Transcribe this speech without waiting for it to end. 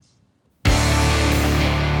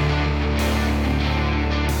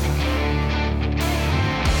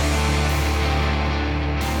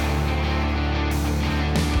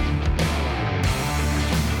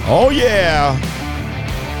Oh, yeah.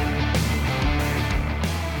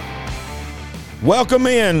 Welcome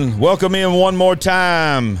in one more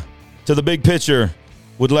time to the Big Picture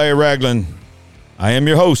with Larry Ragland. I am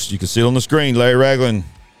your host. You can see it on the screen, Larry Ragland.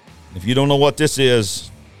 If you don't know what this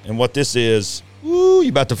is and what this is, you're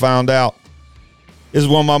about to find out. This is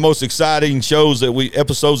one of my most exciting episodes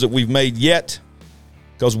that we've made yet,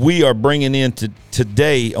 because we are bringing in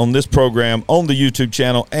today on this program, on the YouTube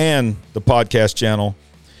channel and the podcast channel,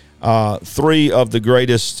 three of the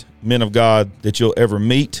greatest men of God that you'll ever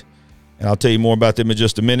meet. And I'll tell you more about them in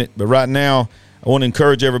just a minute. But right now, I want to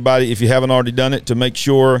encourage everybody, if you haven't already done it, to make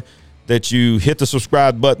sure that you hit the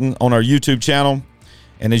subscribe button on our YouTube channel.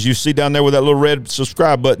 And as you see down there where that little red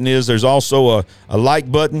subscribe button is, there's also a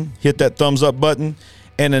like button. Hit that thumbs up button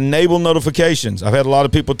and enable notifications. I've had a lot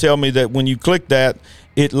of people tell me that when you click that,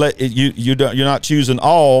 you're not choosing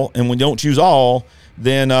all, and when you don't choose all,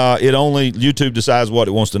 then YouTube decides what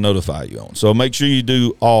it wants to notify you on. So make sure you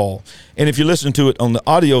do all. And if you listen to it on the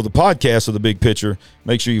audio of the podcast of The Big Picture,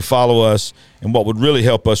 make sure you follow us. And what would really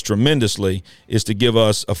help us tremendously is to give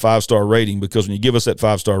us a 5-star rating, because when you give us that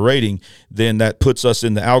 5-star rating, then that puts us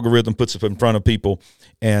in the algorithm, puts us in front of people,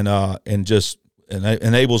 and just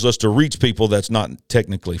enables us to reach people that's not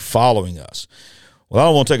technically following us. Well, I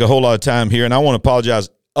don't want to take a whole lot of time here, and I want to apologize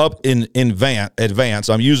up in advance.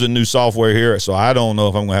 I'm using new software here, so I don't know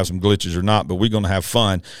if I'm going to have some glitches or not, but we're going to have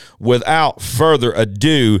fun. Without further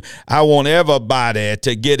ado, I want everybody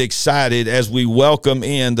to get excited as we welcome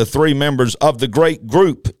in the three members of the great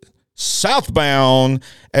group, Southbound,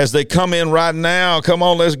 as they come in right now. Come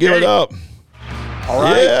on, let's give it up. All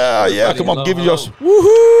right. Yeah. Come on, give it yours.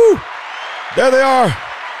 Woohoo! There they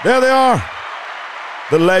are.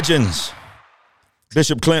 The legends.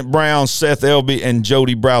 Bishop Clint Brown, Seth, Elbe, and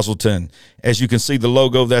Jody Braselton. As you can see, the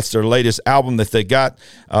logo, that's their latest album that they got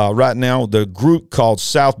right now, the group called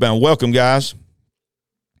Southbound. Welcome, guys.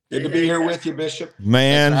 Good to be here with you, Bishop.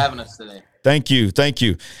 Man. Thanks for having us today. Thank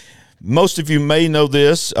you. Most of you may know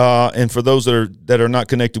this, and for those that are not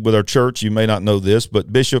connected with our church, you may not know this,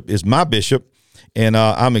 but Bishop is my bishop, and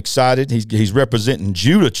I'm excited. He's representing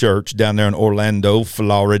Judah Church down there in Orlando,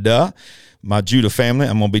 Florida. My Judah family.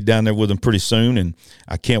 I'm going to be down there with them pretty soon, and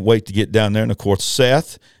I can't wait to get down there. And, of course,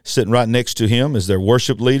 Seth, sitting right next to him, is their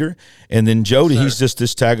worship leader. And then Jody, he's just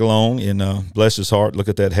this tag-along, and bless his heart, look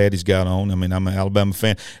at that hat he's got on. I mean, I'm an Alabama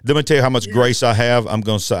fan. Let me tell you how much grace I have. I'm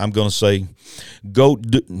going to say, go.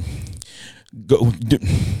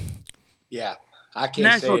 Yeah, I can't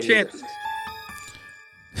National say it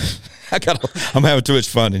I'm having too much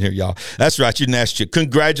fun in here, y'all. That's right. You national.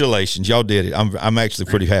 Congratulations, y'all did it. I'm actually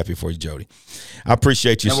pretty happy for you, Jody. I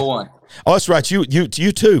appreciate you. Number one. Oh, that's right. You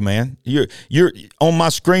too, man. You're on my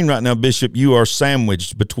screen right now, Bishop. You are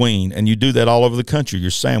sandwiched between, and you do that all over the country.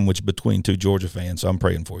 You're sandwiched between two Georgia fans. So I'm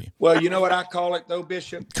praying for you. Well, you know what I call it, though,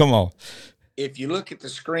 Bishop? Come on. If you look at the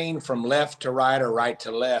screen from left to right or right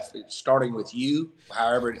to left, it's starting with you,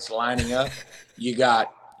 however it's lining up, you've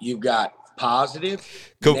got positive,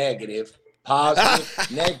 negative,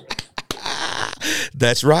 positive, negative.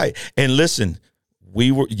 That's right. And listen,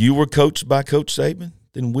 you were coached by Coach Saban,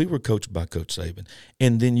 then we were coached by Coach Saban,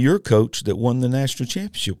 and then your coach that won the national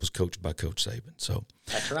championship was coached by Coach Saban. So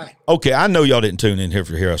that's right. Okay, I know y'all didn't tune in here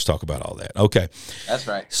to hear us talk about all that. Okay, that's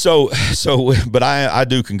right. So, but I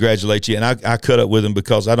do congratulate you, and I cut up with them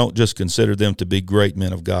because I don't just consider them to be great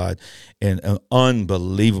men of God and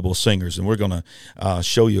unbelievable singers. And we're going to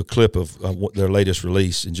show you a clip of their latest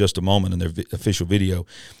release in just a moment in their official video.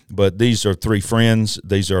 But these are three friends.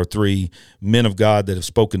 These are three men of God that have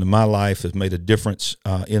spoken to my life, have made a difference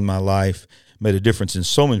in my life, made a difference in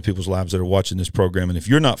so many people's lives that are watching this program. And if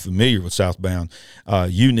you're not familiar with Southbound,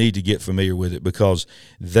 you need to get familiar with it, because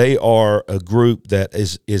they are a group that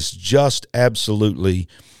is just absolutely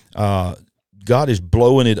God is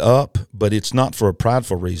blowing it up, but it's not for a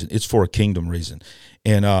prideful reason. It's for a kingdom reason.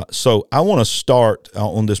 And so I want to start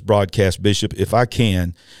on this broadcast, Bishop, if I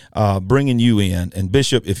can, bringing you in. And,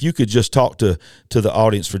 Bishop, if you could just talk to the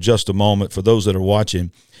audience for just a moment, for those that are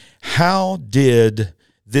watching, how did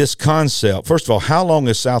this concept, first of all, how long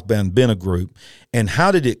has Southbound been a group, and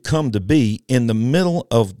how did it come to be in the middle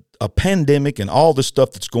of a pandemic and all the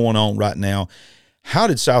stuff that's going on right now? How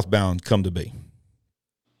did Southbound come to be?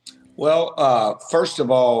 Well, first of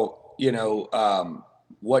all,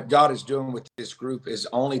 what God is doing with this group has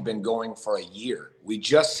only been going for a year. We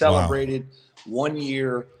just celebrated 1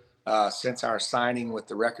 year since our signing with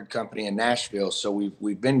the record company in Nashville. So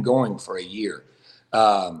we've been going for a year.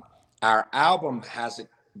 Our album hasn't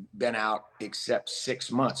been out except 6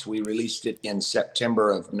 months. We released it in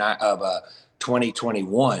September of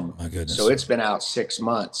 2021. My goodness. So it's been out 6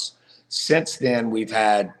 months. Since then, we've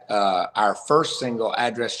had our first single,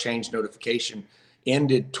 Address Change Notification,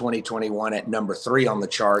 ended 2021 at number 3 on the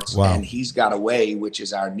charts. Wow. And He's Got Away, which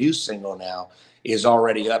is our new single now, is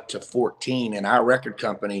already up to 14. And our record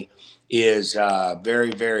company is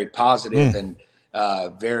very, very positive and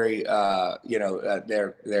very,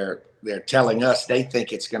 they're telling us they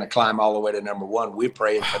think it's going to climb all the way to number 1. We're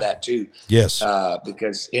praying for that too. Yes.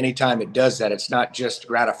 Because anytime it does that, it's not just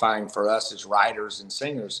gratifying for us as writers and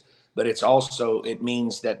singers, but it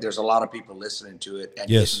means that there's a lot of people listening to it and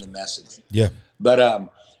getting the message. Yeah. But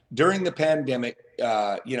during the pandemic,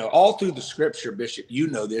 all through the scripture, Bishop, you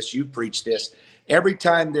know this, you preach this. Every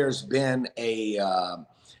time there's been a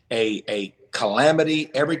calamity,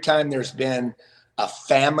 every time there's been a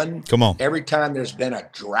famine, come on, every time there's been a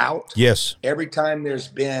drought, yes, every time there's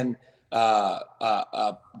been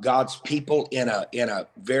God's people in a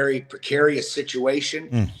very precarious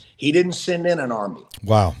situation, He didn't send in an army.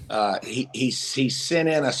 Wow. He sent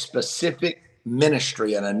in a specific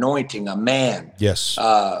ministry, an anointing, a man. Yes.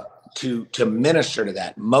 To minister to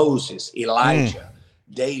that. Moses, Elijah,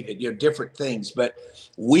 David, different things. But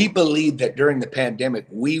we believe that during the pandemic,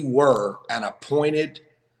 we were an appointed,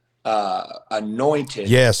 anointed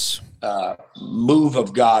move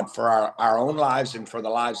of God for our own lives and for the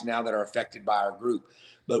lives now that are affected by our group.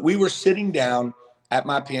 But we were sitting down at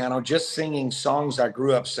my piano just singing songs I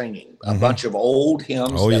grew up singing, a bunch of old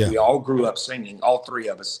hymns we all grew up singing, all 3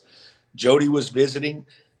 of us. Jody was visiting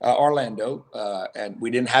Orlando, and we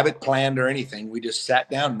didn't have it planned or anything. We just sat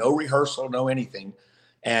down, no rehearsal, no anything.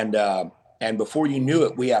 And before you knew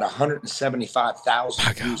it, we had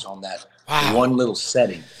 175,000 views on that one little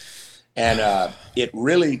setting. And it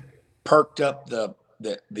really perked up the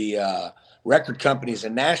record companies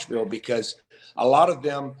in Nashville, because a lot of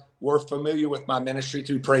them were familiar with my ministry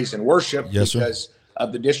through praise and worship because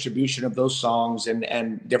of the distribution of those songs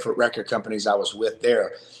and different record companies I was with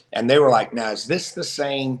there. And they were like, now, is this the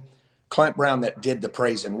same Clint Brown that did the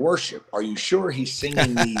praise and worship? Are you sure he's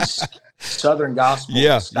singing these Southern gospel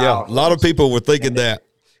style? A lot of people were thinking that.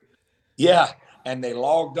 Yeah. And they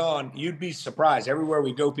logged on. You'd be surprised. Everywhere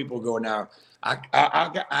we go, people go, now, I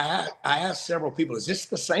asked several people, is this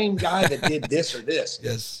the same guy that did this or this?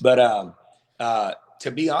 Yes. But to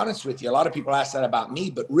be honest with you, a lot of people ask that about me,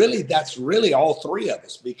 but really, that's really all 3 of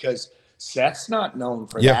us, because Seth's not known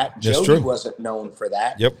for that. Jody wasn't known for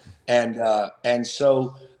that. Yep. And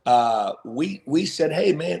so we said,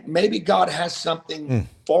 hey, man, maybe God has something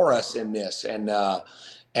for us in this.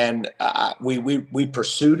 And we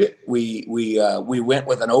pursued it. We went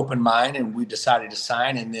with an open mind, and we decided to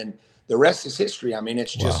sign. And then the rest is history. I mean,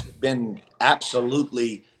 it's just been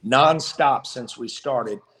absolutely nonstop since we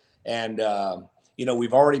started. And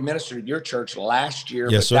we've already ministered at your church last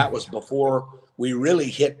year, but that was before we really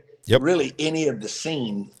hit really any of the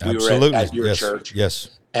scene. We were at your church.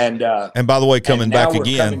 Yes. And by the way, coming back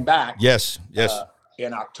again. Coming back. Yes.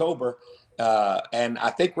 In October. And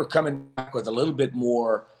I think we're coming back with a little bit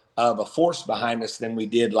more of a force behind us than we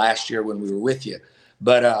did last year when we were with you.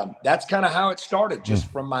 But that's kind of how it started,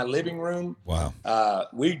 just from my living room. Wow.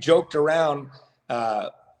 We joked around,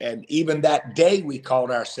 and even that day we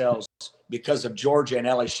called ourselves, because of Georgia and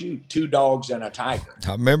LSU, 2 Dogs and a Tiger.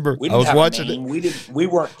 I remember. I was watching it. We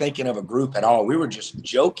weren't thinking of a group at all. We were just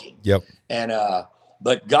joking. Yep. And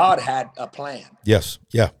but God had a plan. Yes.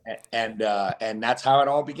 Yeah. And that's how it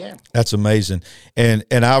all began. That's amazing. And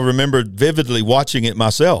I remember vividly watching it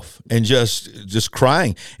myself and just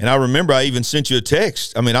crying. And I remember I even sent you a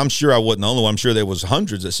text. I mean, I'm sure I wasn't the only one. I'm sure there was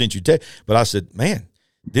hundreds that sent you text. But I said, man,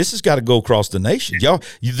 this has got to go across the nation.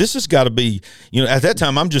 This has got to be, at that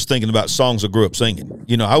time, I'm just thinking about songs I grew up singing.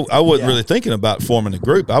 I wasn't really thinking about forming a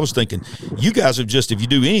group. I was thinking, you guys have just, if you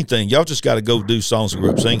do anything, y'all just got to go do songs I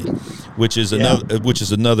grew up singing, which is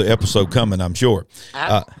another episode coming, I'm sure.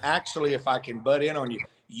 Actually, if I can butt in on you,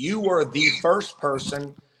 you were the first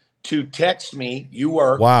person to text me.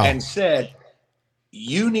 And said,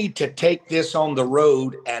 you need to take this on the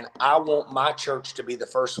road, and I want my church to be the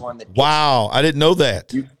first one that gets it. I didn't know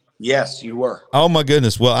that. Yes, you were. Oh, my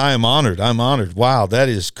goodness. Well, I am honored. I'm honored. Wow, that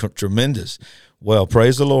is tremendous. Well,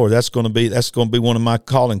 praise the Lord. That's going to be one of my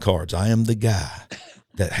calling cards. I am the guy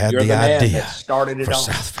that had the idea that started it for on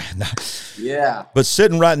Southbound. Yeah. But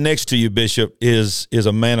sitting right next to you, Bishop, is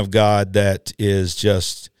a man of God that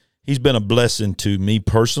is he's been a blessing to me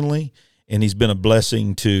personally, and he's been a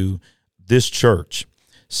blessing to this church.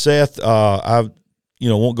 Seth, I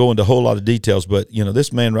won't go into a whole lot of details, but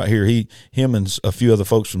this man right here, him and a few other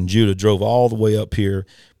folks from Judah drove all the way up here,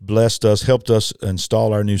 blessed us, helped us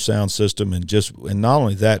install our new sound system, and not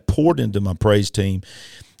only that, poured into my praise team.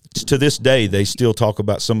 To this day, they still talk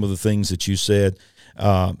about some of the things that you said.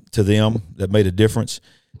 to them that made a difference.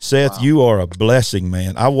 Seth, Wow. you are a blessing,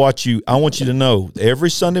 man. I want you to know every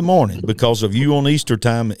Sunday morning, because of you on Eastern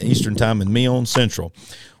time, and me on Central,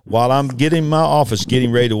 while I'm getting my office,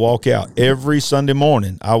 getting ready to walk out, every Sunday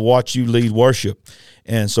morning, I watch you lead worship.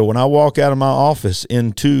 And so when I walk out of my office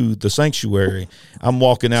into the sanctuary, I'm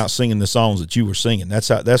walking out singing the songs that you were singing. That's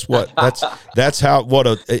what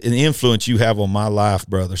an influence you have on my life,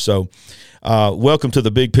 brother. So welcome to the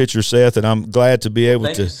Big Picture, Seth, and I'm glad to be able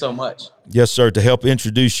Thank you so much. Yes, sir, to help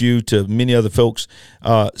introduce you to many other folks.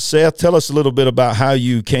 Seth, tell us a little bit about how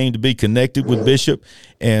you came to be connected with Bishop,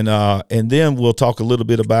 and then we'll talk a little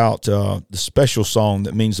bit about the special song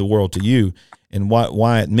that means the world to you and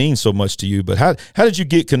why it means so much to you. But how did you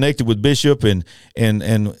get connected with Bishop, and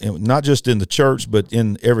not just in the church, but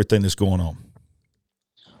in everything that's going on?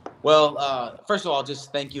 Well, first of all,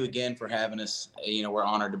 just thank you again for having us. We're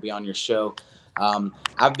honored to be on your show.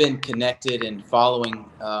 I've been connected and following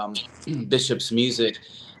Bishop's music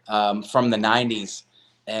from the 90s.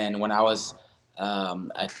 And when I was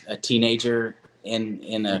a teenager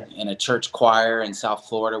in a church choir in South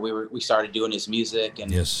Florida, we started doing his music and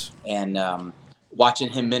Yes. and watching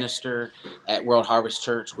him minister at World Harvest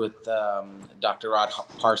Church with Dr. Rod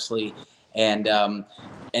Parsley.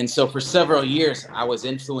 And so for several years, I was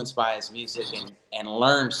influenced by his music and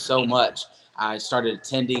learned so much. I started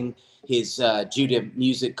attending his Judah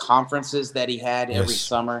music conferences that he had every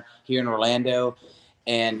summer here in Orlando,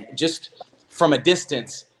 and just from a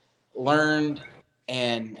distance learned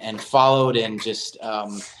and followed, and just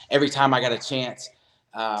every time I got a chance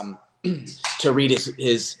to read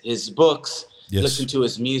his books, listen to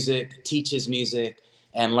his music, teach his music,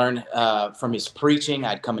 and learn from his preaching.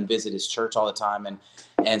 I'd come and visit his church all the time,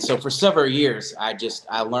 and so for several years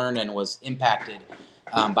I learned and was impacted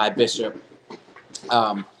by Bishop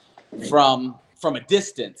from a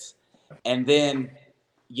distance. And then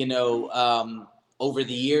over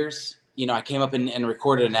the years, I came up and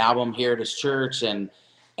recorded an album here at his church, and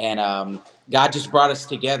God just brought us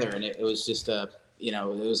together, and it was just it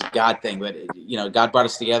was a God thing, but God brought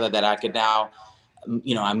us together that I could now,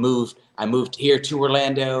 I moved here to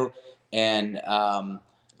Orlando, and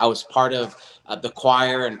I was part of the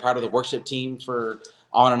choir and part of the worship team for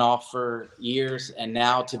on and off for years, and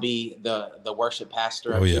now to be the worship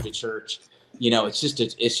pastor of Judah Church,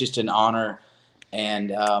 it's just an honor,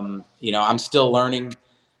 and I'm still learning.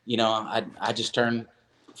 I just turned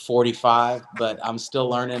 45, but I'm still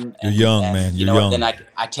learning. You're young, man. You're young. Then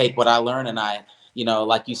I take what I learn, and I,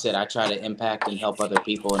 like you said, I try to impact and help other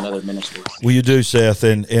people and other ministries. Well, you do, Seth,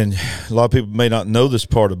 and a lot of people may not know this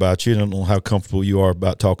part about you. I don't know how comfortable you are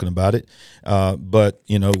about talking about it, but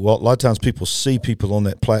a lot of times people see people on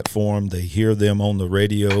that platform, they hear them on the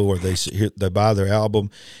radio, or they buy their album,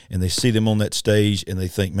 and they see them on that stage, and they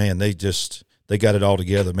think, man, they got it all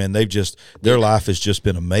together, man. Their life has just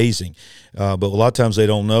been amazing, but a lot of times they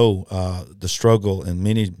don't know the struggle, and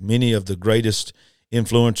many of the greatest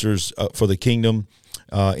influencers for the kingdom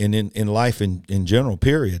in life in general,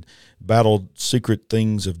 period, battled secret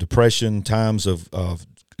things of depression, times of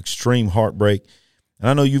extreme heartbreak. And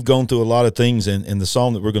I know you've gone through a lot of things, and the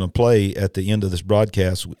song that we're going to play at the end of this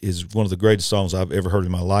broadcast is one of the greatest songs I've ever heard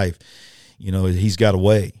in my life. He's got a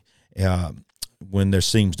way when there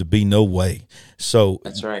seems to be no way. So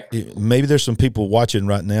that's right. Maybe there's some people watching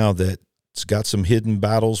right now that's got some hidden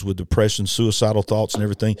battles with depression, suicidal thoughts, and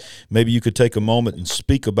everything. Maybe you could take a moment and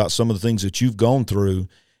speak about some of the things that you've gone through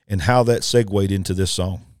and how that segued into this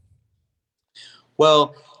song.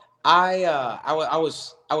 Well, I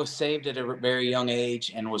was saved at a very young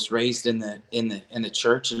age and was raised in the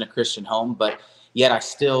church in a Christian home, but yet I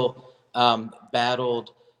still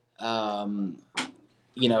battled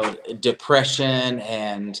depression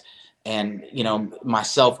and my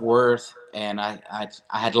self-worth, and I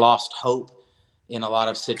had lost hope in a lot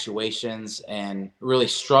of situations and really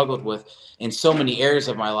struggled with in so many areas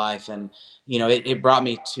of my life, and it brought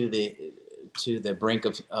me to the brink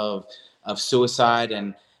of suicide,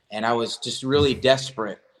 and I was just really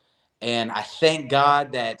desperate. And I thank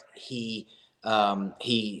God that he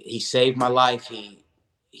saved my life.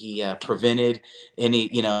 He prevented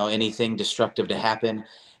anything destructive to happen,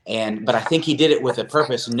 but I think he did it with a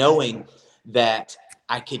purpose, knowing that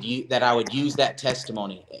I would use that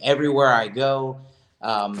testimony everywhere I go,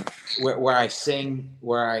 where I sing,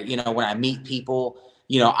 where when I meet people.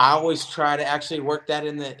 I always try to actually work that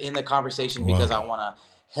in the conversation. Wow. Because I want to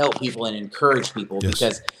help people and encourage people. Yes.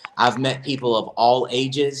 Because I've met people of all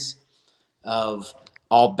ages, of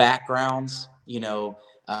all backgrounds, that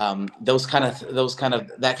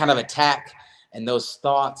kind of attack and those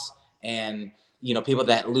thoughts, and people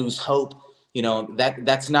that lose hope,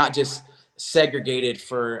 that's not just segregated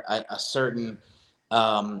for a certain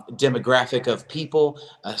demographic of people,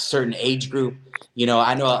 a certain age group. You know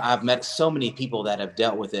I've met so many people that have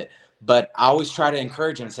dealt with it, but I always try to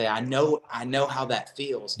encourage them and say, I know how that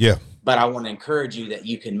feels. Yeah. But I want to encourage you that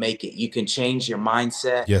you can make it. You can change your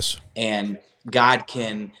mindset. Yes. And God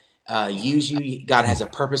can use you. God has a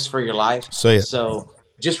purpose for your life. Say it. So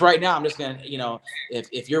just right now, I'm just going to,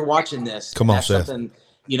 if you're watching this, come on, that's Seth. Something,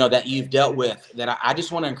 that you've dealt with, that I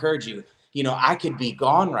just want to encourage you. I could be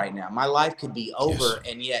gone right now. My life could be over. Yes.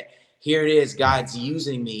 And yet here it is. God's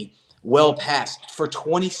using me well past. For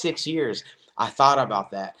 26 years, I thought about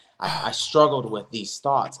that. I struggled with these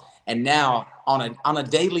thoughts. And now on a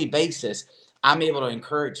daily basis, I'm able to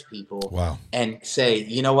encourage people. Wow. And say,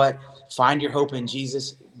 you know what? Find your hope in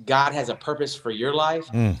Jesus. God has a purpose for your life,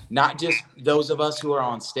 not just those of us who are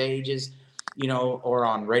on stages, or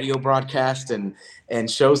on radio broadcasts and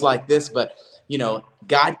shows like this, but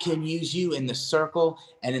God can use you in the circle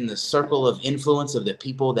of influence of the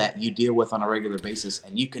people that you deal with on a regular basis.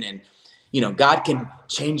 And you can, God can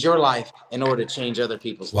change your life in order to change other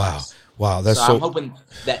people's lives. Wow. That's so I'm hoping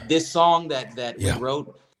that this song that yeah. we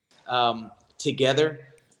wrote together,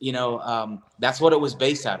 that's what it was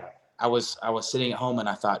based out of. I was sitting at home and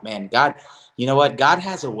I thought, man, God, you know what? God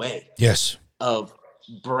has a way yes. of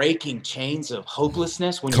breaking chains of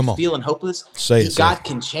hopelessness. When Come you're on. feeling hopeless, God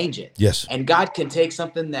can change it. Yes. And God can take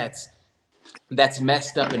something that's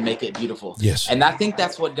messed up and make it beautiful. Yes. And I think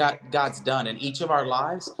that's what God's done in each of our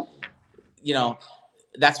lives.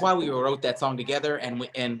 That's why we wrote that song together. And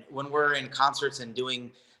when we're in concerts and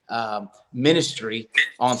doing ministry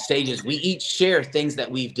on stages, we each share things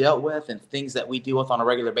that we've dealt with and things that we deal with on a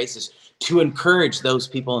regular basis to encourage those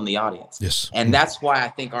people in the audience. Yes. And that's why I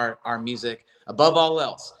think our music, above all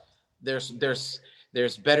else, there's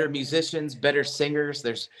better musicians, better singers,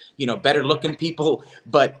 there's better looking people,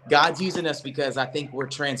 but God's using us because I think we're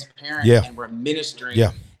transparent and we're ministering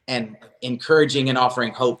and encouraging and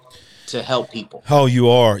offering hope to help people. Oh, you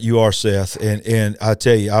are, Seth. And I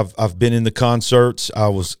tell you, I've been in the concerts. I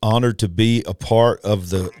was honored to be a part of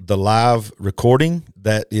the live recording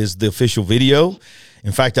that is the official video.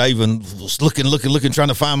 In fact, I even was looking, trying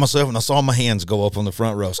to find myself, and I saw my hands go up on the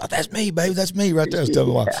front row. So that's me, baby. That's me right there.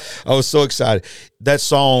 I was so excited. That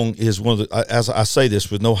song is one of the, as I say this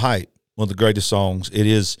with no hype, one of the greatest songs. It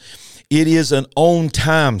is an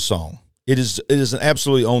on-time song. It is an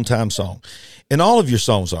absolutely on-time song. And all of your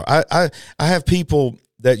songs are. I have people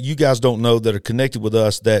that you guys don't know that are connected with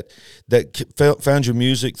us that found your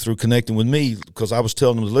music through connecting with me because I was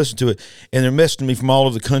telling them to listen to it, and they're messaging me from all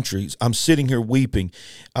over the country. I'm sitting here weeping.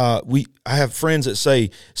 I have friends that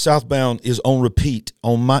say Southbound is on repeat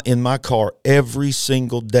in my car every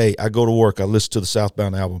single day. I go to work. I listen to the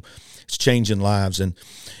Southbound album. It's changing lives. And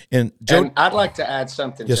I'd like to add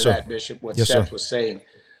something to that, Bishop. What Seth was saying.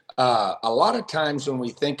 A lot of times when we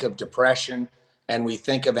think of depression and we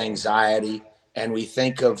think of anxiety and we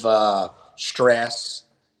think of stress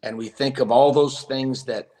and we think of all those things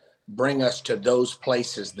that bring us to those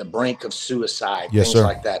places, the brink of suicide, things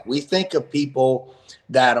like that. We think of people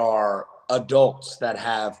that are adults that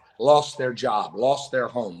have lost their job, lost their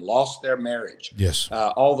home, lost their marriage,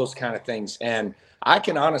 all those kind of things. And I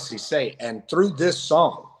can honestly say, and through this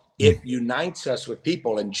song, it unites us with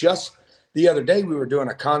people. And just the other day, we were doing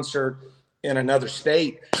a concert in another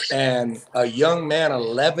state, and a young man,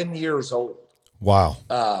 11 years old,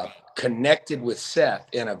 connected with Seth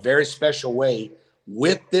in a very special way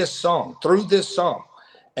with this song, through this song.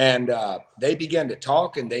 And they began to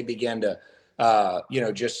talk, and they began to,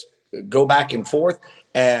 just go back and forth.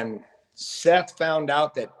 And Seth found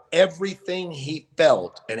out that everything he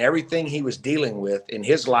felt and everything he was dealing with in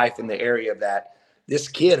his life in the area of that, this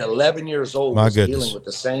kid, 11 years old, was dealing with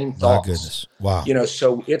the same thoughts. My goodness. Wow.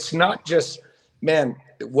 So it's not just, man,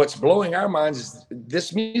 what's blowing our minds is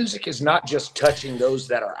this music is not just touching those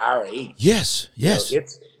that are our age. Yes.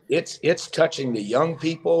 It's touching the young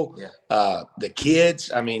people, the kids.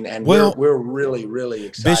 I mean, and we're really, really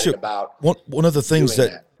excited Bishop, about one of the things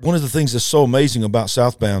that's so amazing about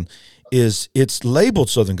Southbound is it's labeled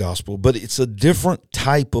Southern Gospel, but it's a different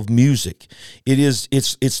type of music.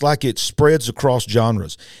 It's like it spreads across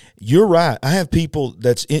genres. You're right. I have people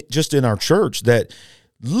that's just in our church that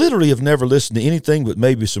literally have never listened to anything but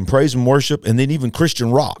maybe some praise and worship and then even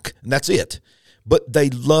Christian rock, and that's it. But they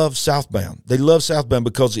love Southbound. They love Southbound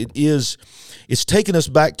because it's taken us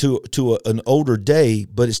back to an older day,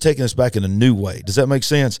 but it's taken us back in a new way. Does that make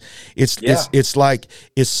sense? It's like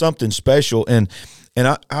it's something special. And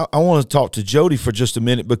I want to talk to Jody for just a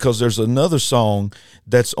minute because there's another song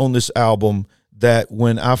that's on this album that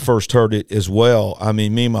when I first heard it as well, I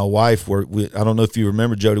mean, me and my wife I don't know if you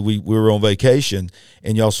remember, Jody, we were on vacation,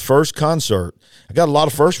 and y'all's first concert, I got a lot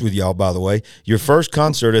of firsts with y'all, by the way. Your first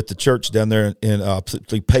concert at the church down there in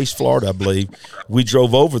Pace, Florida, I believe. We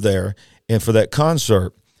drove over there, and for that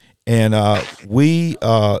concert, and we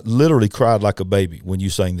literally cried like a baby when you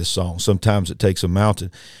sang this song, Sometimes It Takes a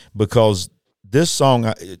Mountain, because this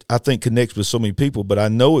song, I think, connects with so many people, but I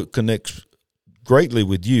know it connects greatly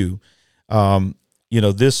with you.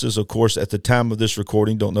 This is, of course, at the time of this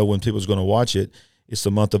recording, don't know when people's going to watch it. It's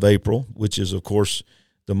the month of April, which is, of course,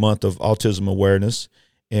 the month of autism awareness.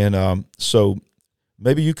 And so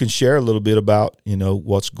maybe you can share a little bit about,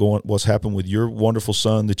 what's happened with your wonderful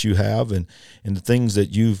son that you have and the things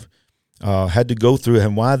that you've had to go through,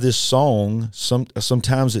 and why this song,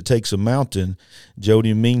 Sometimes It Takes a Mountain,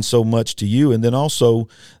 Jody, means so much to you. And then also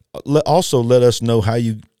let us know how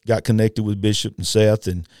you got connected with Bishop and Seth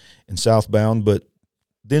and Southbound, but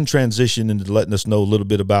then transition into letting us know a little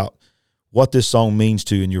bit about what this song means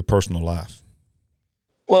to you in your personal life.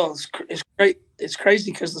 Well, it's great. It's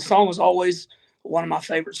crazy because the song was always one of my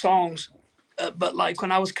favorite songs. But like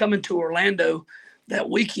when I was coming to Orlando that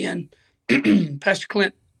weekend, Pastor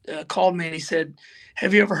Clint called me and he said,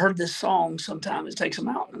 "Have you ever heard this song, Sometimes It Takes a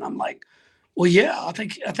Mountain?" And I'm like, "Well, yeah, I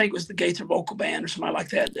think it was the Gaither Vocal Band or somebody like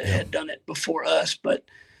that had done it before us." But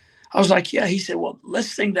I was like, "Yeah." He said, "Well, let's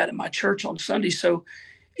sing that in my church on Sunday." So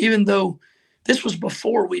even though this was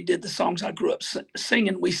before we did the songs I grew up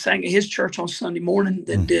singing, we sang at his church on Sunday morning,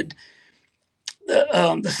 then did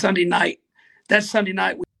the Sunday night. That Sunday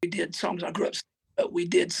night we did songs I grew up singing, but we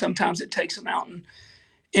did Sometimes It Takes a Mountain.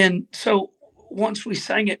 And so once we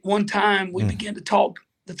sang it one time, we began to talk,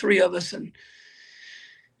 the three of us. And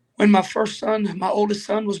when my oldest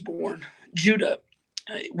son was born, Judah,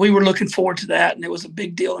 we were looking forward to that. And it was a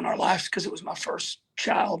big deal in our lives because it was my first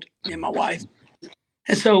child, me and my wife.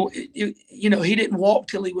 And so, he didn't walk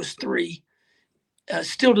till he was 3.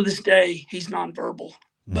 Still to this day, he's nonverbal.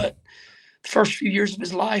 But the first few years of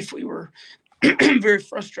his life, we were very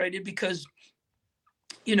frustrated because,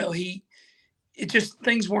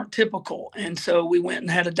 things weren't typical. And so we went and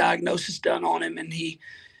had a diagnosis done on him, and he,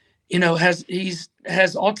 has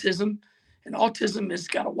autism, and autism has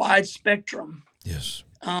got a wide spectrum. Yes.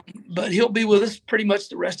 But he'll be with us pretty much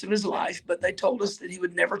the rest of his life. But they told us that he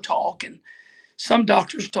would never talk. And some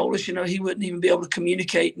doctors told us, he wouldn't even be able to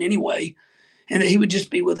communicate in any way, and that he would just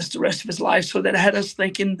be with us the rest of his life. So that had us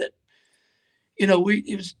thinking that,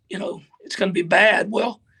 it's going to be bad.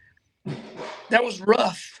 Well, that was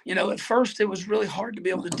rough. At first it was really hard to be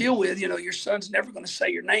able to deal with. Your son's never going to say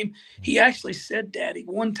your name. He actually said "Daddy"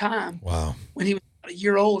 one time. Wow. When he was about a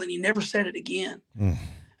year old, and he never said it again. And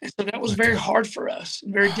so that was very hard for us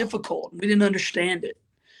and very difficult. We didn't understand it.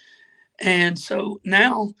 And so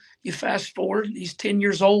now you fast forward, he's 10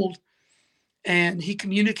 years old, and he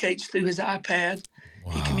communicates through his iPad.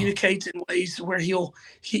 Wow. He communicates in ways where he'll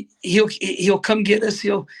come get us.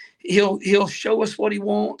 He'll show us what he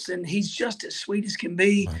wants, and he's just as sweet as can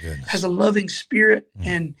be. Has a loving spirit.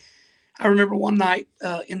 And I remember one night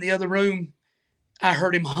in the other room, I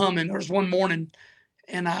heard him humming. There was one morning,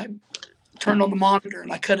 and I turned on the monitor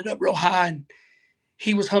and I cut it up real high, and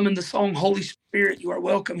he was humming the song "Holy Spirit, You Are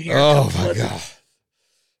Welcome Here." Oh my God!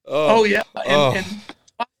 Oh yeah, and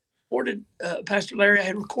I recorded Pastor Larry. I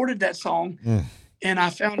had recorded that song, and I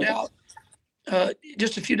found out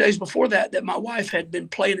just a few days before that my wife had been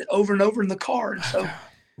playing it over and over in the car. And so,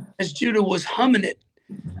 as Judah was humming it,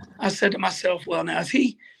 I said to myself, "Well, now if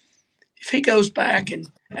he goes back and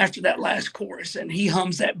after that last chorus and he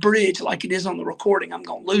hums that bridge like it is on the recording, I'm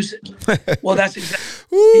gonna lose it." Well, that's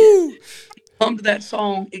exactly it. Hummed that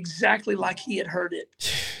song exactly like he had heard it.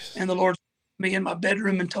 And the Lord took me in my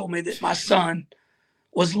bedroom and told me that my son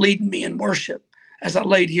was leading me in worship as I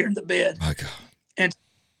laid here in the bed. My God. And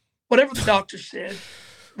whatever the doctor said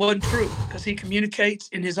wasn't true, because he communicates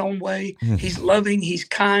in his own way. He's loving, he's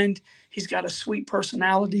kind, he's got a sweet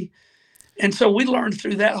personality. And so we learned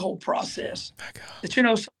through that whole process that,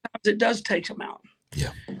 sometimes it does take a mountain.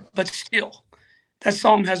 Yeah. But still, that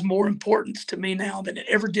song has more importance to me now than it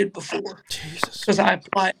ever did before. Jesus. Because I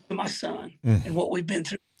apply it to my son and what we've been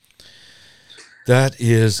through. That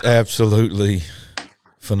is absolutely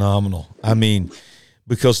phenomenal. I mean,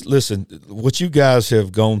 because listen, what you guys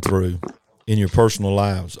have gone through in your personal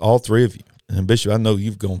lives, all three of you, and Bishop, I know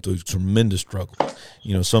you've gone through tremendous struggle.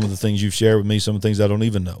 Some of the things you've shared with me, some of the things I don't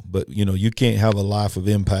even know. But, you can't have a life of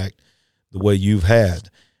impact the way you've had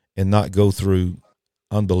and not go through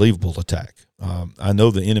unbelievable attack. I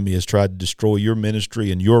know the enemy has tried to destroy your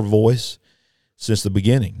ministry and your voice since the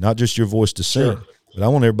beginning, not just your voice to sing. Sure. But I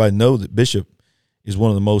want everybody to know that Bishop is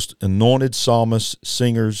one of the most anointed psalmists,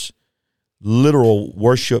 singers, literal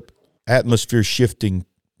worship, atmosphere shifting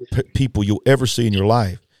people you'll ever see in your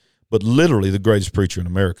life, but literally the greatest preacher in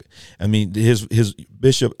America. I mean, his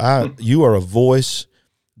Bishop, you are a voice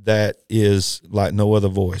that is like no other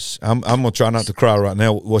voice. I'm going to try not to cry right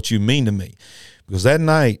now what you mean to me, because that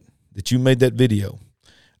night that you made that video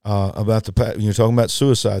about you're talking about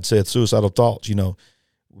suicide, Seth, suicidal thoughts,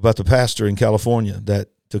 about the pastor in California that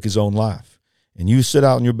took his own life, and you sit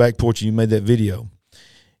out on your back porch and you made that video,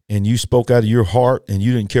 and you spoke out of your heart, and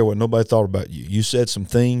you didn't care what nobody thought about you. You said some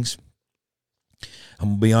things, I'm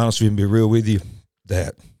going to be honest with you and be real with you,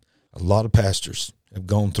 that a lot of pastors have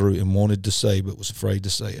gone through and wanted to say but was afraid to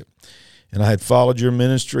say it. And I had followed your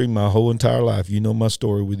ministry my whole entire life. You know my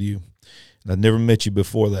story with you. And I'd never met you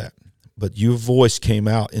before that. But your voice came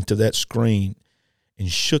out into that screen and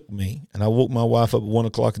shook me. And I woke my wife up at 1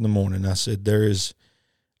 o'clock in the morning. And I said,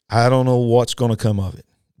 I don't know what's going to come of it,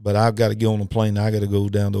 but I've got to get on a plane. I got to go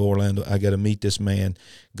down to Orlando. I got to meet this man.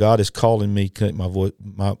 God is calling me, connect my voice,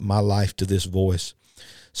 my life to this voice.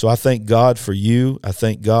 So I thank God for you. I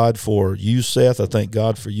thank God for you, Seth. I thank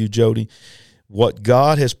God for you, Jody. What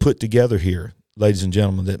God has put together here, ladies and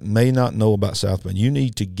gentlemen, that may not know about Southbound, you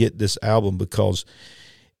need to get this album, because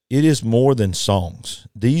it is more than songs.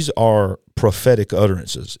 These are prophetic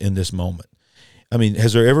utterances in this moment. I mean,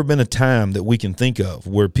 has there ever been a time that we can think of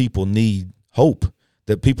where people need hope,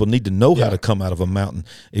 that people need to know how to come out of a mountain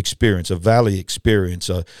experience, a valley experience,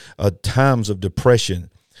 times of depression?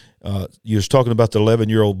 You was talking about the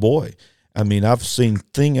 11-year-old boy. I mean, I've seen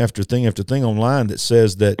thing after thing after thing online that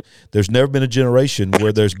says that there's never been a generation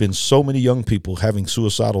where there's been so many young people having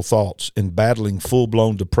suicidal thoughts and battling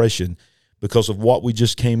full-blown depression because of what we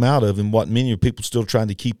just came out of and what many people still trying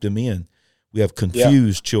to keep them in. We have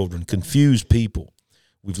confused children, confused people.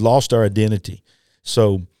 We've lost our identity.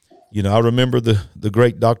 So, I remember the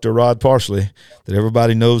great Dr. Rod Parsley that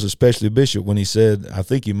everybody knows, especially Bishop, when he said, I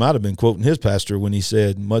think he might have been quoting his pastor when he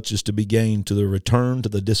said, much is to be gained to the return to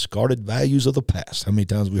the discarded values of the past. How many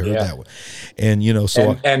times we heard that one? And,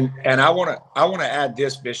 so. And I want to add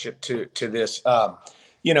this, Bishop, to this. Our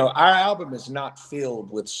album is not filled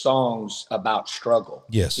with songs about struggle.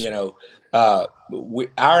 Yes. Our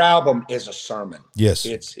album is a sermon. Yes.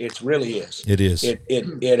 It really is. It is.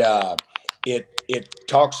 It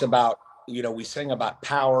talks about, we sing about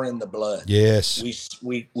power in the blood. Yes.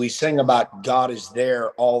 We sing about God is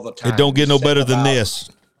there all the time. It don't get no better than this.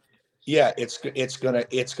 Yeah, it's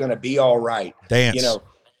gonna be all right. Dance.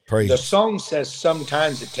 Praise. The song says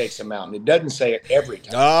sometimes it takes a mountain. It doesn't say it every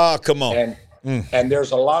time. Ah, come on. And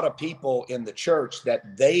there's a lot of people in the church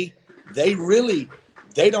that they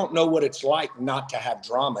don't know what it's like not to have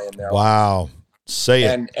drama in their life. Wow. Say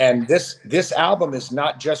it. And this album is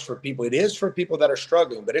not just for people. It is for people that are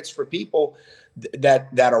struggling, but it's for people that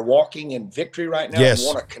are walking in victory right now and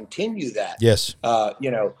want to continue that. Yes. God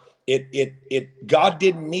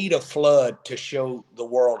didn't need a flood to show the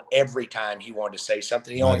world every time he wanted to say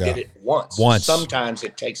something. He only did it once. Sometimes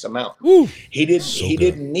it takes a mountain. Woo. He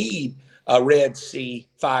didn't need a Red Sea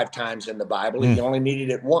 5 times in the Bible. He only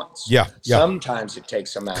needed it once. Yeah. Sometimes it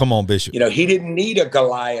takes a mountain. Come on, Bishop. He didn't need a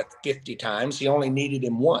Goliath 50 times. He only needed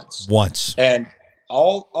him once. And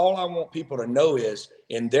all I want people to know is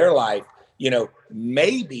in their life,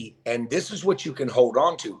 maybe, and this is what you can hold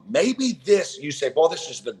on to. Maybe you say, boy, this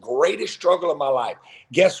is the greatest struggle of my life.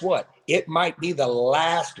 Guess what? It might be the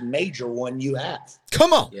last major one you have.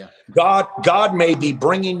 Come on. Yeah. God may be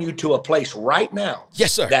bringing you to a place right now.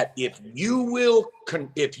 Yes, sir. That if you will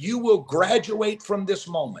graduate from this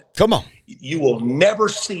moment, come on, you will never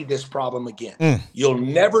see this problem again. You'll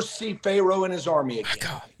never see Pharaoh and his army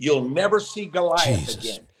again. You'll never see Goliath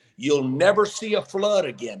again. You'll never see a flood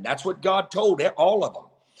again. That's what God told all of them.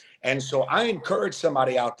 And so I encourage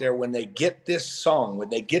somebody out there when they get this song, when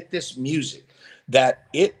they get this music, that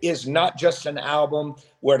it is not just an album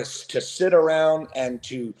where to sit around and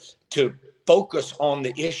to focus on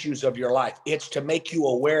the issues of your life. It's to make you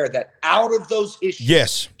aware that out of those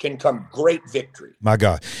issues can come great victory. My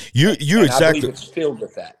God. You're exactly. I believe it's filled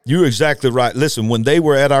with that. You're exactly right. Listen, when they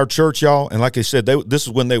were at our church, y'all, and like I said, this is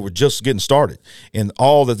when they were just getting started, and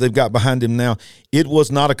all that they've got behind them now, it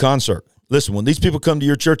was not a concert. Listen, when these people come to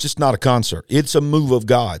your church, it's not a concert. It's a move of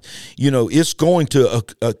God. It's going to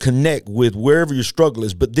connect with wherever your struggle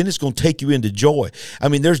is, but then it's going to take you into joy. I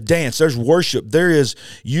mean, there's dance, there's worship.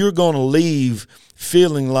 You're going to leave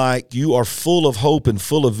feeling like you are full of hope and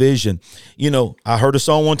full of vision. I heard a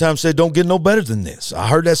song one time say, don't get no better than this. I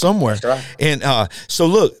heard that somewhere. That's right. And so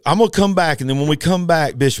look, I'm going to come back. And then when we come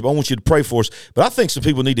back, Bishop, I want you to pray for us. But I think some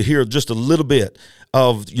people need to hear just a little bit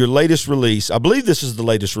of your latest release. I believe this is the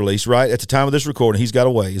latest release, right? At the time of this recording, He's Got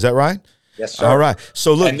Away. Is that right? Yes, sir. All right.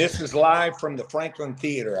 So look. And this is live from the Franklin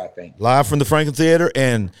Theater, I think. Live from the Franklin Theater,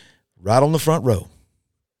 and right on the front row,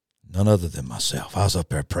 none other than myself. I was up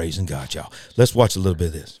there praising God, y'all. Let's watch a little bit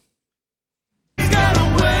of this. He's got a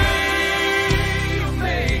way of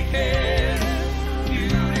making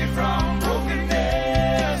beauty from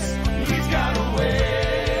brokenness. He's got a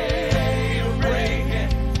way of breaking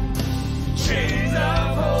chains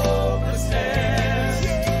of hopelessness.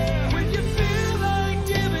 When you feel like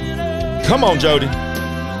giving up, come on, Jody.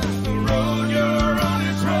 the road you're on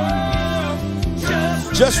is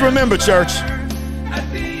rough. Just remember, church. At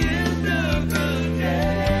the end of the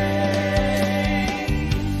day,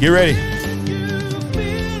 Get ready.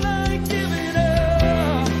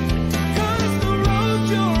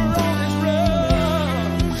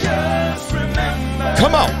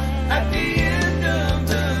 Come on. at the end of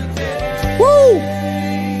the day, Woo.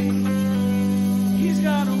 he's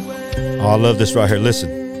got a way. Oh, I love this right here.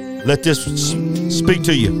 Listen. Let this speak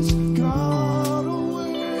to you. He's got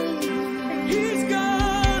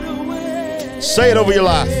a way. Say it over your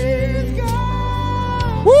life.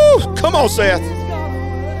 Woo. Come on, Seth.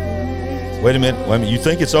 Wait a minute. You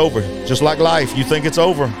think it's over. Just like life. You think it's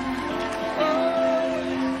over.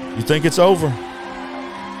 You think it's over.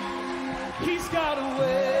 He's got a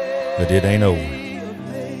way. But it ain't over. Of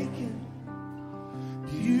making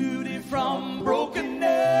beauty from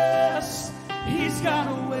brokenness. He's got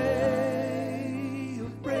a way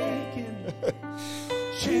of breaking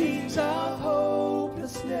chains of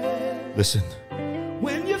hopelessness. Listen.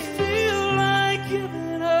 When you feel like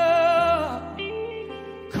giving up,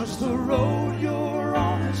 'cause the road you're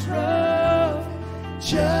on is rough,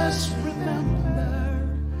 just remember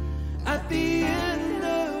at the end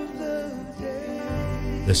of the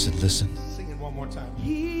day, Listen. sing it one more time.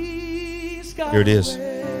 He's got Here it is. a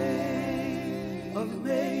way of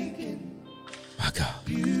making My God.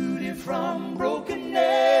 beauty from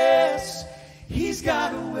brokenness. He's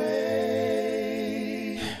got a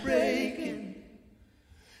way of breaking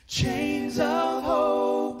chains of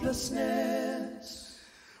hopelessness.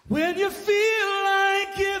 When you feel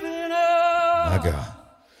like giving My up, God.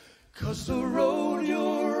 'cause the road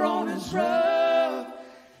you're on is rough,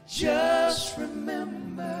 just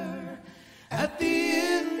remember at the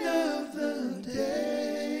end of the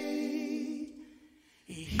day,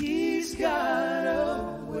 he's got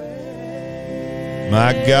a way.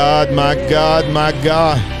 My God, my God, my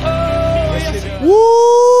God. Oh, yes, he does.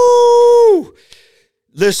 Woo!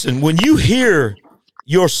 Listen, when you hear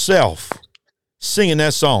yourself singing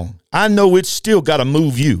that song, I know it's still got to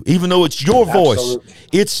move you, even though it's your voice. Absolutely.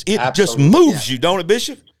 It just Absolutely, moves yeah. you, don't it,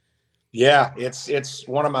 Bishop? Yeah, it's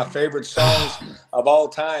one of my favorite songs of all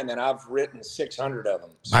time, and I've written 600 of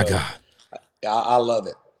them. So My God. I love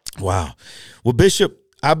it. Wow. Well, Bishop,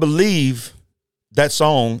 I believe that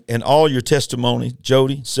song and all your testimony,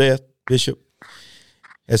 Jody, Seth, Bishop,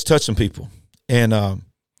 has touched some people. And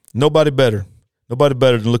nobody better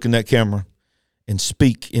than look in that camera and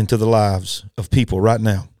speak into the lives of people right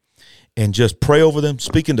now and just pray over them,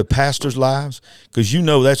 speak into pastors' lives, because you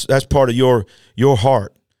know that's part of your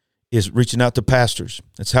heart is reaching out to pastors.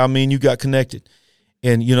 That's how me and you got connected.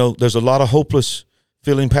 And, you know, there's a lot of hopeless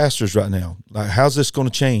feeling pastors right now. Like, how's this going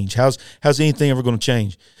to change? How's anything ever going to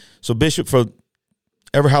change? So, Bishop, for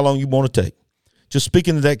ever how long you want to take, just speak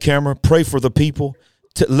into that camera, pray for the people,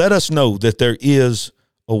 to let us know that there is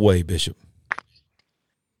a way, Bishop.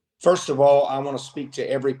 First of all, I want to speak to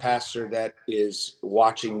every pastor that is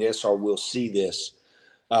watching this or will see this.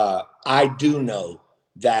 I do know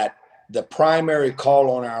that the primary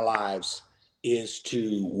call on our lives is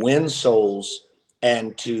to win souls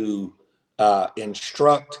and to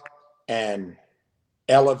instruct and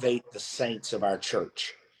elevate the saints of our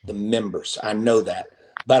church, the members. I know that.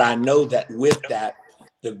 But I know that with that,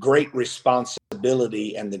 the great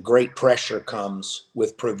responsibility and the great pressure comes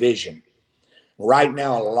with provision. Right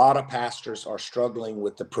now, a lot of pastors are struggling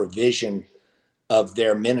with the provision of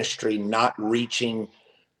their ministry not reaching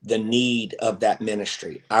the need of that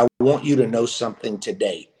ministry. I want you to know something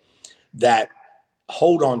today, that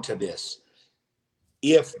hold on to this.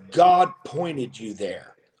 If God pointed you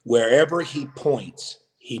there, wherever he points,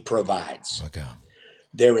 he provides. Okay.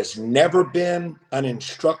 There has never been an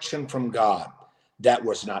instruction from God that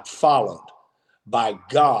was not followed by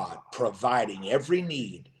God providing every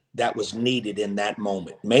need that was needed in that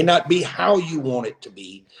moment. May not be how you want it to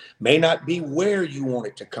be, may not be where you want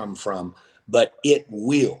it to come from, but it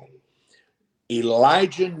will.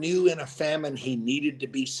 Elijah knew in a famine he needed to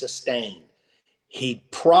be sustained. he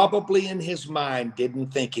probably in his mind didn't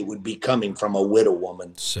think it would be coming from a widow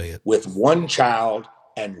woman with one child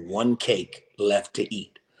and one cake left to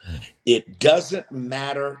eat. It doesn't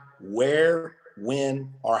matter where,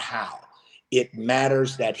 when, or how. It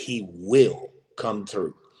matters that he will come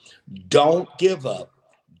through. Don't give up.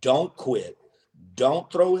 Don't quit.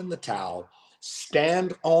 Don't throw in the towel.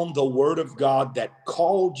 Stand on the word of God that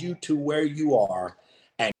called you to where you are,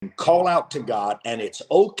 and call out to God. And it's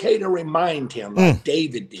okay to remind him like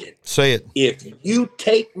David did. Say it. If you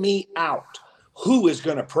take me out, who is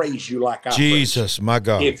going to praise you like I Jesus, preach? My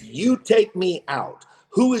God. If you take me out,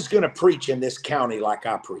 who is going to preach in this county like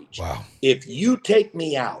I preach? Wow. If you take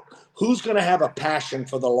me out, who's going to have a passion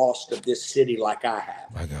for the lost of this city like I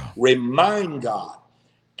have? My God. Remind God.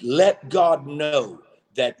 Let God know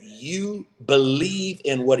that you believe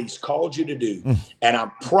in what he's called you to do. And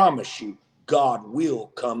I promise you, God will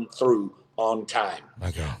come through on time.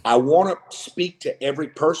 My God. I want to speak to every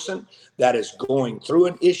person that is going through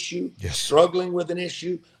an issue, struggling with an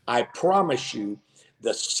issue. I promise you,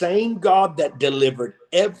 the same God that delivered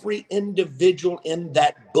every individual in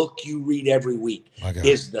that book you read every week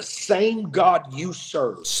is the same God you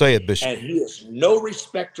serve. Say it, Bishop. And he is no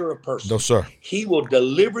respecter of persons. No, sir. He will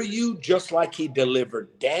deliver you just like he delivered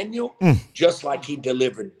Daniel, just like he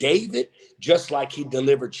delivered David, just like he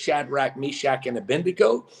delivered Shadrach, Meshach, and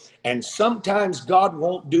Abednego. And sometimes God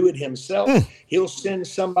won't do it himself. He'll send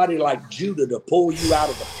somebody like Judah to pull you out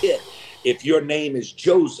of the pit. If your name is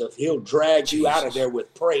Joseph, he'll drag you out of there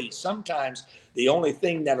with praise. Sometimes the only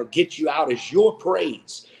thing that'll get you out is your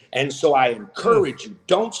praise. And so I encourage you,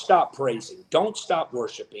 don't stop praising, don't stop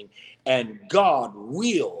worshiping, and God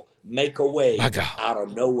will make a way out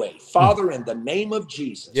of no way. Father, in the name of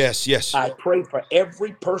Jesus, yes, I pray for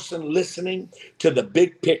every person listening to the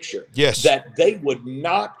big picture, that they would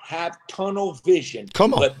not have tunnel vision,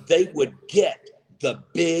 but they would get the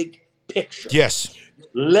big picture. Yes.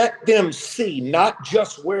 Let them see not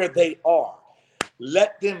just where they are.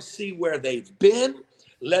 Let them see where they've been.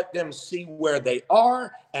 Let them see where they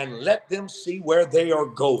are, and let them see where they are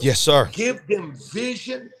going. Yes, sir. Give them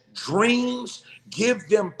vision, dreams, give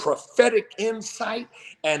them prophetic insight,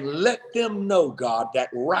 and let them know, God, that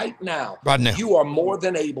right now, you are more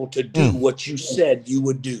than able to do what you said you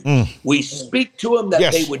would do. We speak to them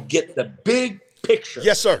that they would get the big picture.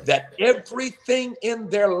 Yes, sir. That everything in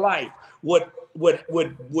their life would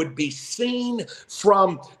be seen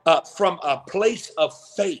from a place of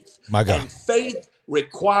faith. My God. And faith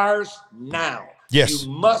requires now. Yes.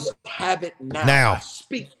 You must have it now. Now. I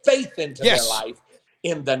speak faith into their life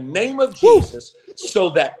in the name of Jesus, so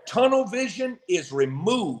that tunnel vision is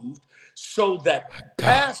removed, so that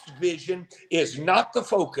past vision is not the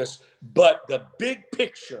focus, but the big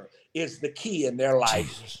picture is the key in their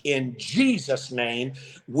life. In Jesus' name,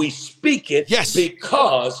 we speak it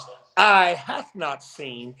because eye hath not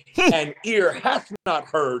seen and ear hath not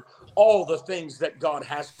heard all the things that God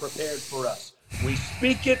has prepared for us. We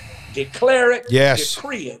speak it, declare it,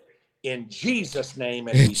 decree it in Jesus' name.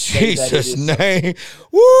 And in Jesus' name.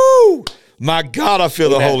 Woo! My God, I feel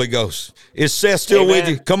the Holy Ghost. Is Seth still with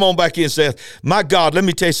you? Come on back in, Seth. My God, let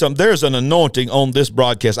me tell you something. There's an anointing on this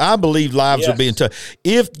broadcast. I believe lives are being touched.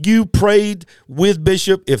 If you prayed with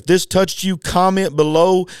Bishop, if this touched you, comment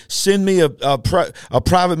below. Send me a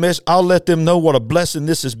private message. I'll let them know what a blessing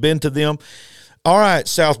this has been to them. All right,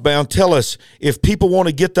 Southbound, tell us, if people want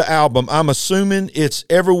to get the album, I'm assuming it's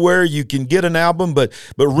everywhere you can get an album, but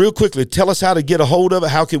real quickly, tell us how to get a hold of it.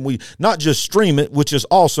 How can we not just stream it, which is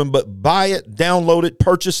awesome, but buy it, download it,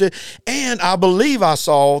 purchase it, and I believe I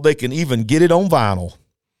saw they can even get it on vinyl.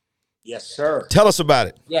 Yes, sir. Tell us about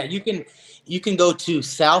it. Yeah, you can go to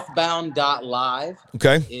southbound.live.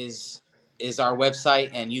 Okay. Is our website,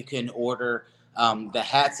 and you can order the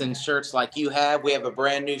hats and shirts like you have. We have a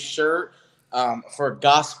brand new shirt for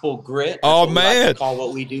Gospel Grit. Oh, man. Like to call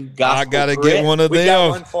what we do Gospel I got to Grit. get one of them. We got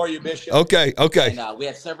one for you, Bishop. Okay. And we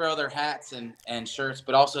have several other hats and shirts,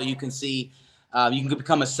 but also you can see, you can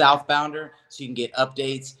become a Southbounder, so you can get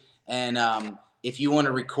updates. And if you want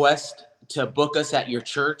to request to book us at your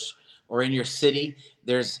church or in your city,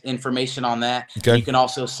 there's information on that. Okay. You can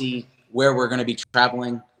also see where we're going to be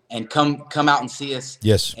traveling, and come out and see us.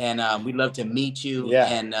 Yes. And we'd love to meet you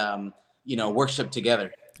and worship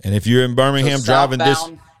together. And if you're in Birmingham driving this,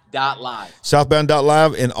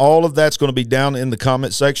 Southbound.live, and all of that's going to be down in the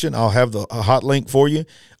comment section. I'll have a hot link for you.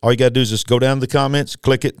 all you got to do is just go down to the comments,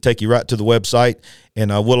 click it, take you right to the website. And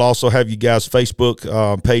we'll also have you guys'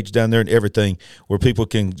 Facebook page down there and everything where people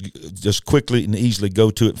can just quickly and easily go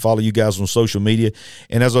to it, follow you guys on social media.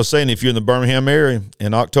 And as I was saying, if you're in the Birmingham area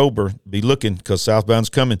in October, be looking because Southbound's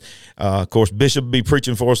coming. Of course, Bishop will be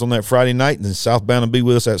preaching for us on that Friday night, and then Southbound will be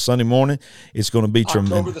with us that Sunday morning. It's going to be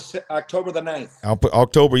tremendous. October the 9th.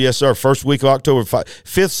 October, yes, sir. First week of October. 5th,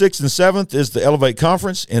 6th, and 7th is the Elevate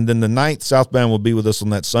Conference, and then the 9th, Southbound will be with us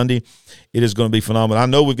on that Sunday. It is going to be phenomenal. I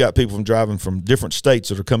know we've got people driving from different states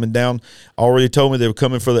that are coming down. Already told me they were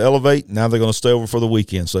coming for the Elevate. Now they're going to stay over for the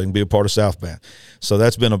weekend so they can be a part of Southbound. So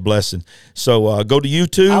that's been a blessing. So go to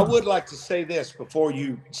YouTube. I would like to say this before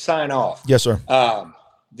you sign off. Yes, sir.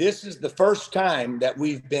 This is the first time that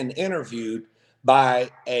we've been interviewed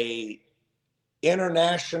by a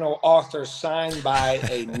international author signed by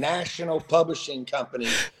a national publishing company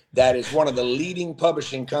that is one of the leading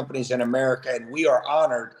publishing companies in America. And we are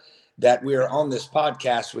honored that we are on this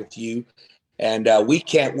podcast with you. And we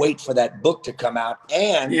can't wait for that book to come out.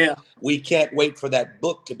 And we can't wait for that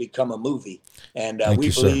book to become a movie. And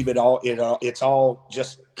we believe it's all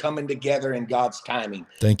just coming together in God's timing.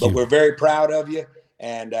 Thank you. But we're very proud of you.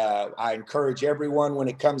 And I encourage everyone when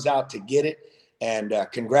it comes out to get it. And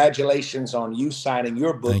congratulations on you signing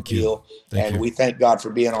your book deal. And we thank God for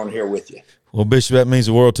being on here with you. Well, Bishop, that means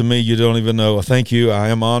the world to me. You don't even know. Thank you. I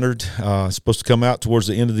am honored. It's supposed to come out towards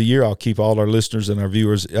the end of the year. I'll keep all our listeners and our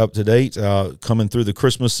viewers up to date coming through the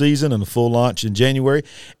Christmas season and the full launch in January.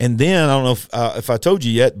 And then, I don't know if I told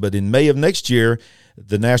you yet, but in May of next year,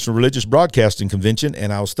 the National Religious Broadcasting Convention,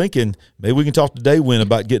 and I was thinking maybe we can talk to Daywin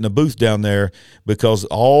about getting a booth down there because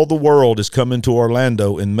all the world is coming to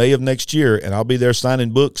Orlando in May of next year, and I'll be there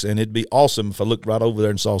signing books, and it'd be awesome if I looked right over there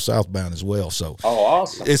and saw Southbound as well. So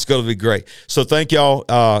awesome. It's going to be great. So thank y'all.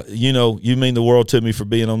 You mean the world to me for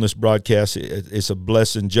being on this broadcast. It's a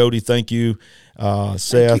blessing. Jody, thank you.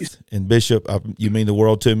 Seth and Bishop, you mean the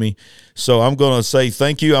world to me. So I'm going to say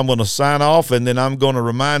thank you. I'm going to sign off, and then I'm going to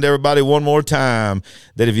remind everybody one more time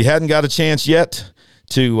that if you hadn't got a chance yet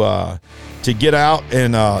to get out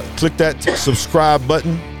and click that subscribe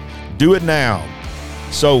button, do it now.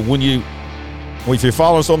 So if you're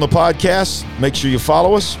following us on the podcast, make sure you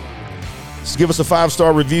follow us. Just give us a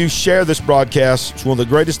 5-star review. Share this broadcast. It's one of the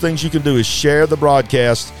greatest things you can do is share the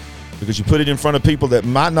broadcast, because you put it in front of people that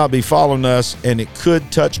might not be following us, and it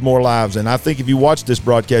could touch more lives. And I think if you watch this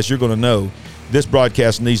broadcast, you're going to know this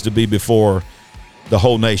broadcast needs to be before the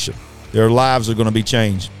whole nation. Their lives are going to be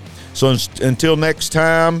changed. So until next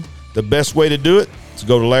time, the best way to do it is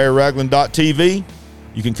go to LarryRagland.tv.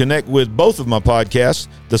 You can connect with both of my podcasts,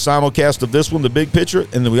 the simulcast of this one, The Big Picture,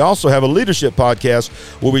 and then we also have a leadership podcast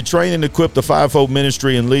where we train and equip the fivefold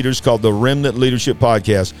ministry and leaders called the Remnant Leadership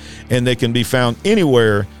Podcast, and they can be found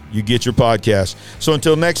anywhere you get your podcast. So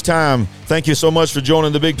until next time, thank you so much for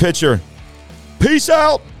joining The Big Picture. Peace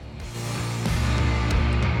out.